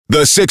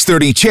The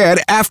 6:30 Chad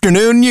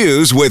Afternoon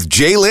News with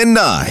Jaylen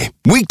Nye.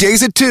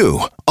 Weekdays at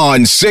 2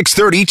 on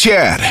 6:30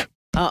 Chad.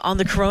 On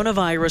the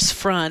coronavirus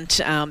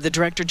front, the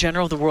Director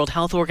General of the World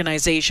Health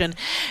Organization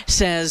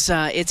says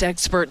its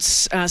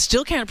experts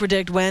still can't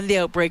predict when the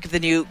outbreak of the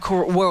new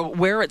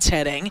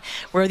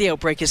where the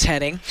outbreak is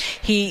heading.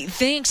 He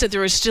thinks that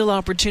there is still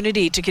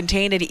opportunity to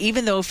contain it,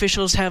 even though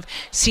officials have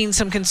seen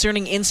some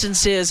concerning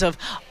instances of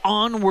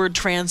onward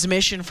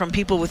transmission from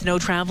people with no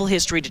travel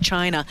history to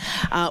China.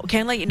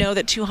 Can let you know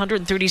that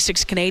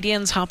 236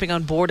 Canadians hopping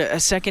on board a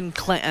second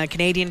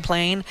Canadian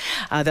plane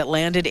that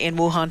landed in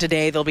Wuhan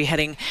today. They'll be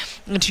heading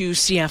to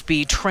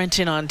CFB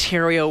Trenton,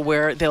 Ontario,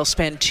 where they'll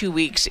spend 2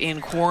 weeks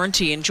in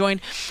quarantine and join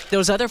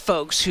those other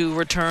folks who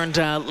returned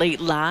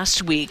late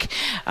last week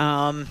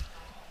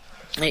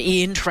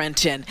in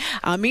Trenton.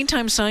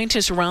 Meantime,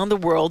 scientists around the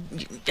world,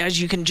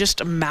 as you can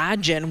just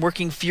imagine,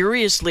 working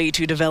furiously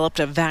to develop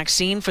a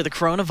vaccine for the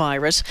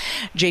coronavirus.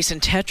 Jason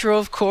Tetro,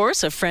 of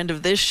course, a friend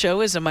of this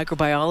show, is a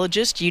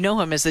microbiologist. You know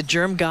him as the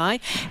Germ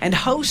Guy and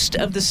host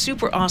of the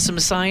super awesome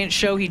science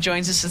show. He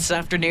joins us this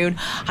afternoon.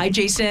 Hi,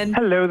 Jason.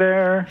 Hello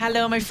there.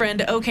 Hello, my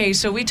friend. Okay,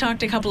 so we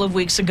talked a couple of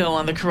weeks ago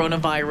on the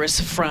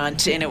coronavirus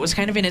front, and it was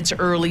kind of in its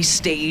early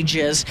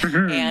stages.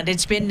 And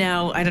it's been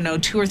now, I don't know,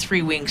 2 or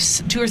 3 weeks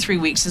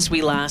since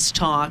we last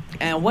talked.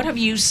 What have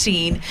you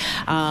seen,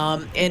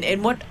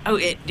 and what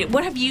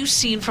have you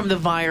seen from the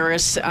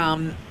virus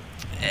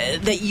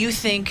that you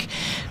think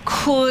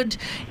could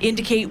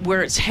indicate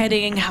where it's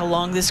heading, how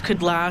long this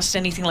could last,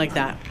 anything like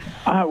that?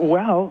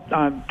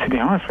 To be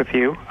honest with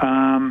you,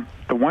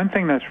 the one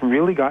thing that's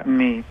really gotten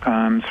me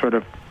sort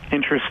of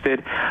interested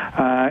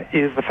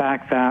is the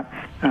fact that,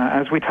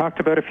 as we talked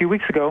about a few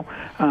weeks ago,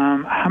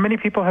 how many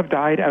people have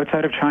died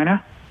outside of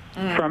China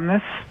from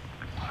this?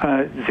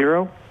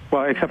 Zero.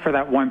 Well, except for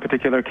that one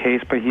particular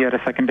case, but he had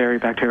a secondary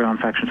bacterial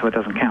infection, so it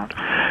doesn't count.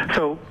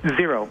 So,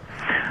 zero.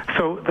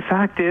 So the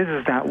fact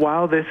is that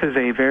while this is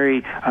a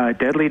very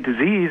deadly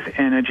disease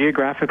in a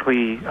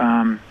geographically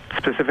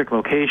specific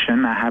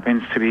location, that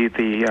happens to be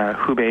the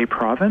Hubei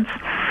province,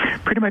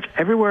 pretty much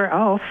everywhere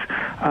else,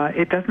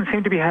 it doesn't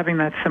seem to be having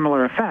that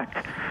similar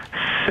effect.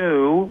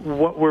 So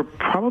what we're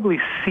probably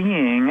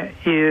seeing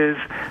is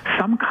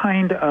some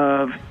kind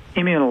of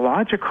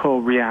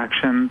immunological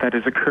reaction that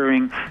is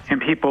occurring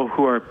in people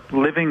who are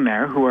living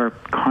there, who are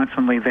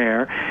constantly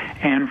there.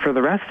 And for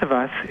the rest of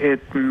us,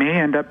 it may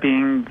end up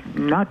being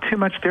not too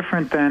much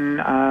different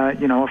than,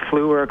 a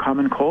flu or a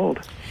common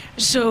cold.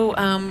 So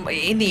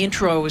in the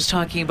intro, I was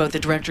talking about the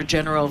Director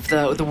General of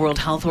the World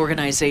Health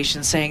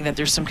Organization saying that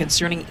there's some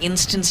concerning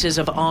instances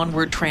of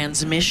onward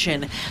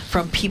transmission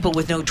from people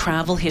with no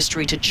travel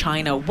history to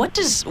China. What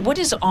does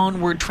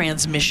onward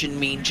transmission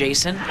mean,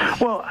 Jason?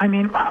 Well, I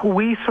mean,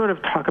 we sort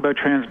of talk about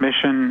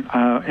transmission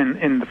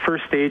in the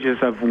first stages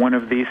of one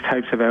of these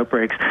types of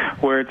outbreaks,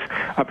 where it's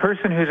a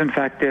person who's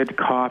infected,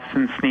 coughs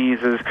and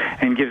sneezes,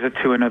 and gives it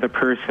to another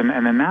person,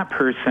 and then that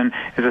person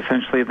is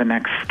essentially the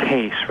next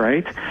case,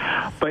 right?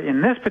 But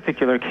in this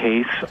particular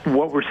case,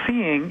 what we're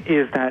seeing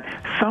is that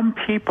some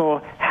people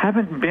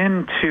haven't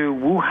been to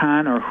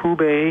Wuhan or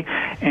Hubei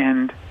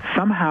and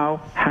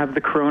somehow have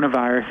the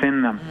coronavirus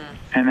in them,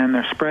 and then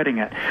they're spreading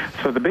it.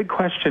 So the big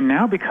question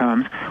now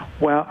becomes,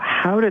 well,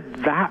 how did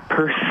that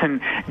person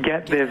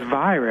get this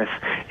virus?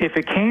 If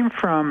it came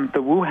from the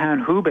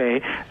Wuhan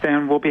Hubei,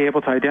 then we'll be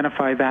able to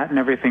identify that and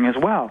everything as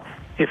well.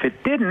 If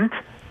it didn't,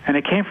 and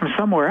it came from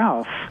somewhere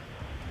else,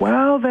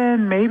 well,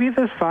 then maybe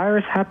this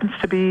virus happens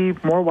to be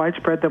more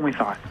widespread than we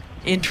thought.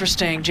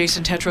 Interesting.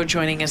 Jason Tetro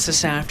joining us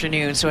this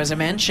afternoon. So as I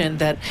mentioned,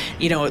 that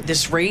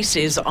this race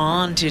is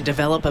on to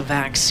develop a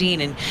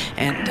vaccine,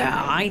 and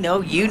I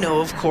know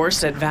of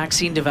course, that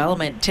vaccine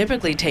development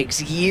typically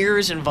takes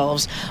years,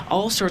 involves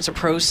all sorts of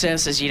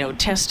processes,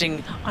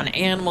 testing on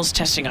animals,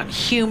 testing on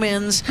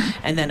humans,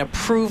 and then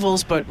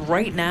approvals. But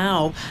right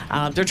now,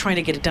 they're trying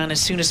to get it done as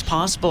soon as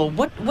possible.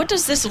 What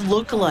does this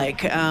look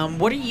like?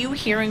 What are you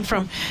hearing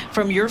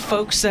from your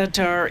folks that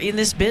are in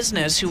this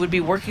business who would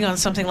be working on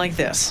something like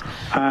this?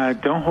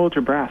 Don't hold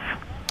your breath.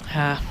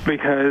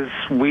 Because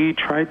we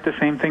tried the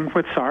same thing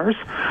with SARS.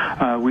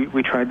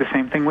 We tried the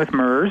same thing with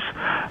MERS.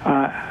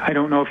 I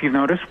don't know if you've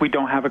noticed, we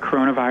don't have a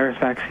coronavirus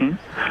vaccine.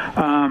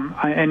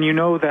 And you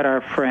know that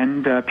our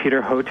friend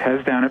Peter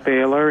Hotez down at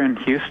Baylor in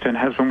Houston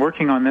has been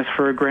working on this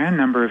for a grand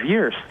number of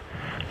years.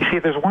 You see,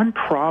 there's one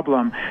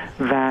problem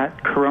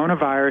that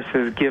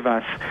coronaviruses give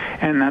us,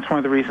 and that's one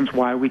of the reasons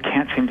why we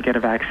can't seem to get a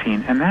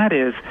vaccine, and that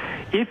is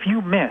if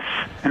you miss.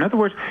 In other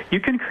words, you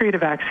can create a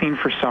vaccine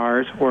for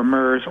SARS or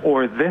MERS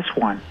or this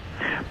one,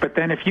 but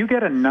then if you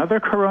get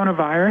another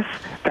coronavirus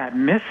that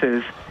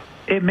misses,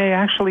 it may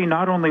actually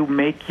not only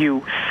make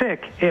you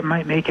sick, it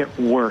might make it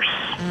worse.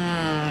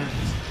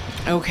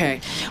 Okay.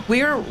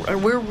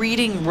 We're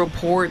reading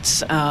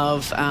reports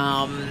of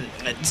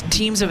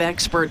teams of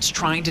experts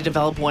trying to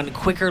develop one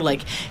quicker,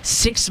 like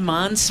 6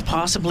 months,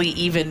 possibly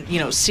even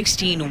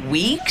 16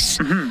 weeks.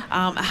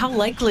 How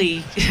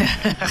likely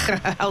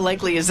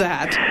is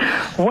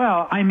that?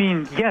 Well, I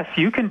mean, yes,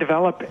 you can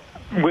develop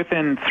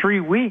within 3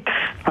 weeks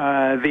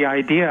the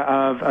idea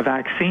of a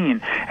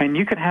vaccine, and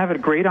you can have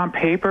it great on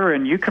paper,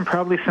 and you can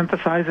probably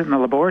synthesize it in the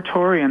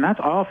laboratory, and that's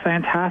all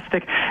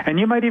fantastic, and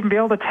you might even be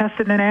able to test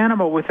it in an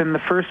animal within the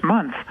first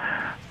month.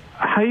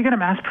 How are you going to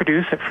mass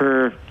produce it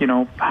for,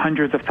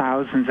 hundreds of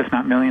thousands, if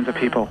not millions of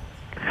people?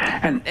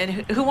 And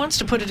who wants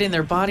to put it in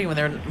their body when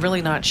they're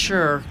really not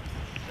sure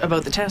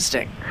about the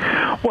testing?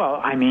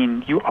 Well, I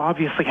mean, you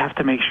obviously have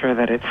to make sure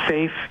that it's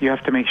safe, you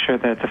have to make sure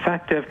that it's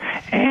effective,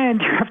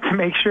 and you have to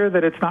make sure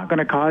that it's not going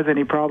to cause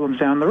any problems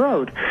down the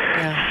road.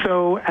 Yeah.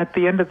 So at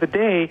the end of the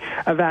day,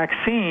 a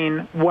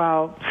vaccine,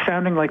 while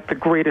sounding like the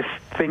greatest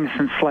thing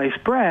since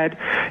sliced bread,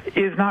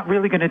 is not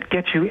really going to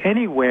get you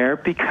anywhere,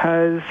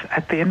 because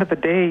at the end of the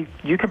day,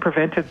 you can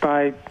prevent it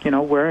by,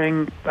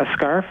 wearing a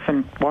scarf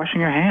and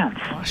washing your hands.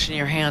 Washing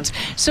your hands.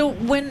 So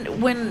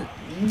when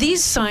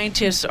these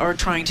scientists are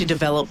trying to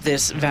develop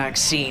this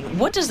vaccine,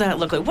 what does that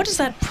look like? What does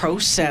that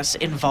process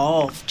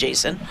involve,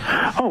 Jason?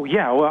 Oh,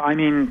 yeah. Well, I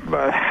mean,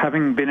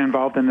 having been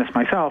involved in this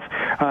myself,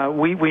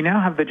 we now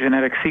have the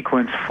genetic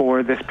sequence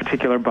for this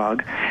particular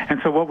bug.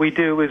 And so what we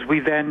do is we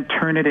then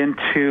turn it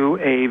into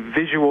a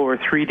visual or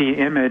 3D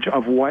image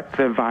of what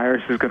the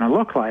virus is going to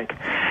look like.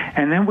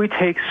 And then we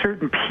take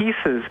certain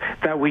pieces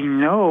that we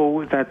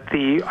know that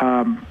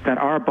that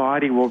our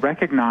body will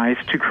recognize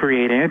to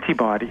create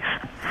antibodies.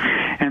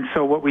 And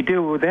so what we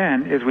do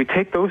then is we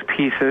take those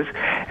pieces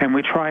and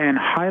we try and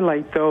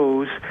highlight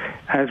those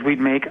as we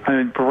make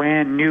a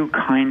brand new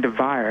kind of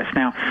virus.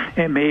 Now,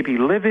 it may be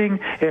living,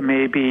 it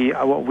may be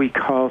what we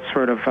call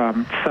sort of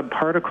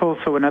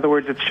subparticles. So in other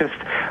words, it's just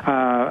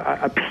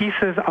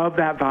pieces of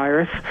that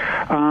virus.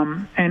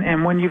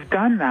 And when you've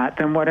done that,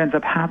 then what ends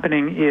up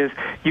happening is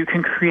you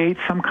can create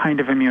some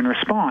kind of immune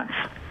response.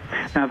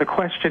 Now, the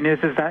question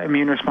is that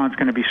immune response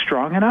going to be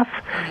strong enough?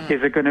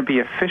 Is it going to be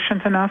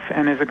efficient enough?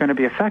 And is it going to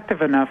be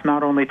effective enough,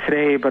 not only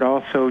today, but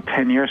also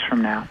 10 years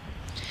from now?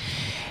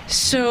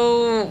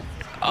 So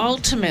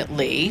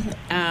ultimately,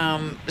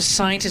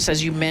 scientists,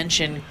 as you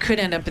mentioned, could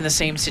end up in the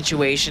same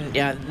situation.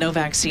 Yeah, no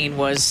vaccine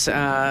was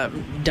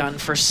done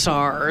for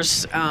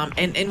SARS,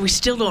 and we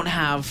still don't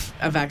have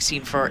a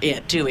vaccine for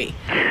it, do we?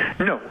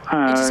 No.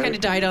 It just kind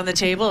of died on the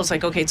table. It's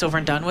like, okay, it's over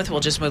and done with.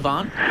 We'll just move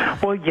on.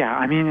 Well, yeah.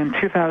 I mean, in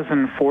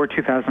 2004,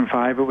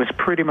 2005, it was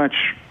pretty much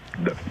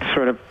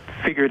sort of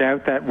figured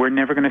out that we're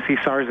never going to see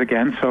SARS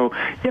again. So,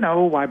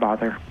 why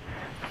bother?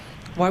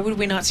 Why would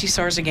we not see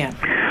SARS again?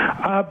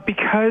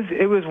 Because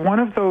it was one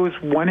of those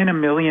 1 in a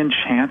million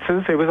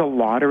chances. It was a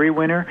lottery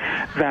winner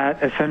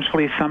that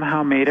essentially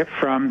somehow made it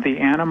from the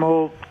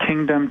animal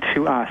kingdom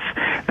to us.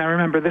 Now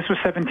remember, this was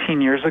 17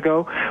 years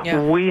ago.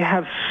 Yeah. We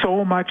have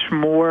so much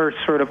more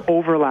sort of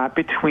overlap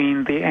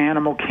between the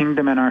animal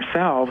kingdom and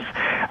ourselves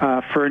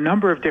for a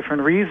number of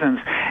different reasons.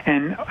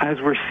 And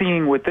as we're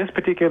seeing with this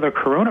particular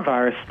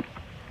coronavirus,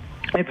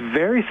 it's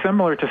very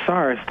similar to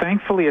SARS.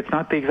 Thankfully, it's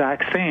not the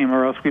exact same,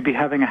 or else we'd be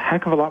having a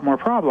heck of a lot more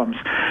problems.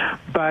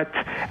 But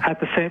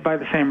by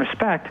the same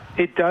respect,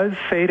 it does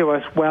say to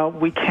us, well,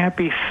 we can't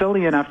be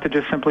silly enough to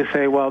just simply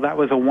say, well, that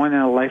was a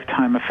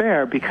one-in-a-lifetime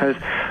affair, because,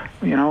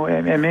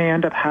 it may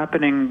end up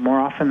happening more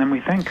often than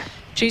we think.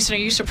 Jason, are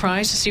you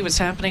surprised to see what's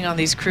happening on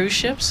these cruise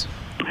ships?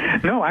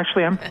 No,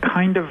 actually, I'm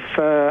kind of,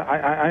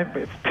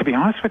 to be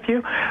honest with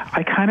you,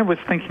 I kind of was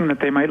thinking that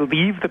they might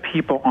leave the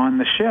people on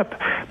the ship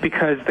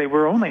because they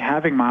were only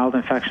having mild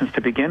infections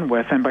to begin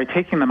with, and by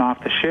taking them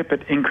off the ship,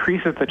 it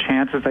increases the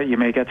chances that you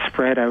may get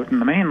spread out in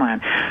the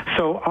mainland.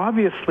 So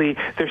obviously,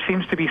 there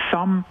seems to be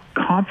some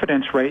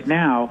confidence right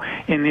now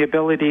in the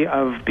ability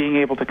of being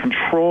able to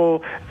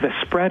control the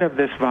spread of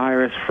this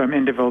virus from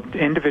individual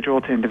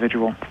to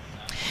individual.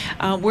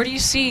 Where do you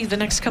see the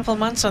next couple of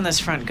months on this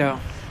front go?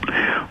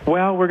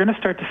 Well, we're going to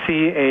start to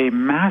see a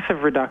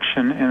massive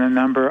reduction in the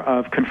number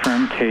of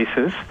confirmed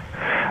cases.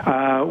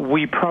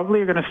 We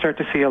probably are going to start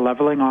to see a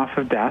leveling off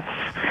of deaths.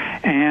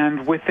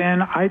 And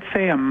within, I'd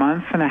say, a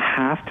month and a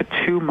half to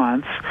 2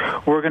 months,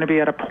 we're going to be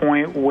at a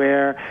point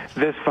where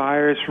this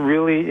virus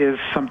really is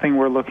something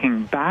we're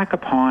looking back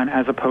upon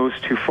as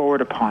opposed to forward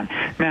upon.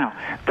 Now,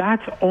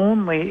 that's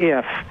only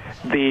if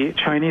the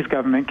Chinese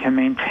government can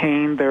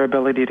maintain their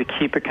ability to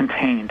keep it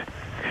contained.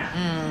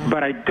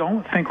 But I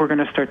don't think we're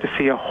going to start to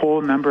see a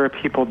whole number of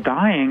people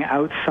dying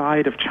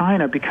outside of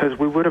China, because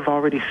we would have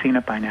already seen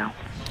it by now.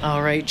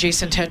 All right,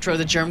 Jason Tetro,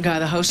 the germ guy,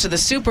 the host of the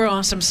Super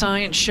Awesome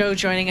Science Show,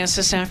 joining us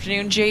this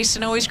afternoon.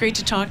 Jason, always great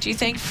to talk to you.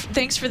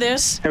 Thanks for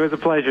this. It was a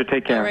pleasure.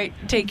 Take care. All right,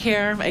 take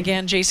care.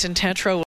 Again, Jason Tetro.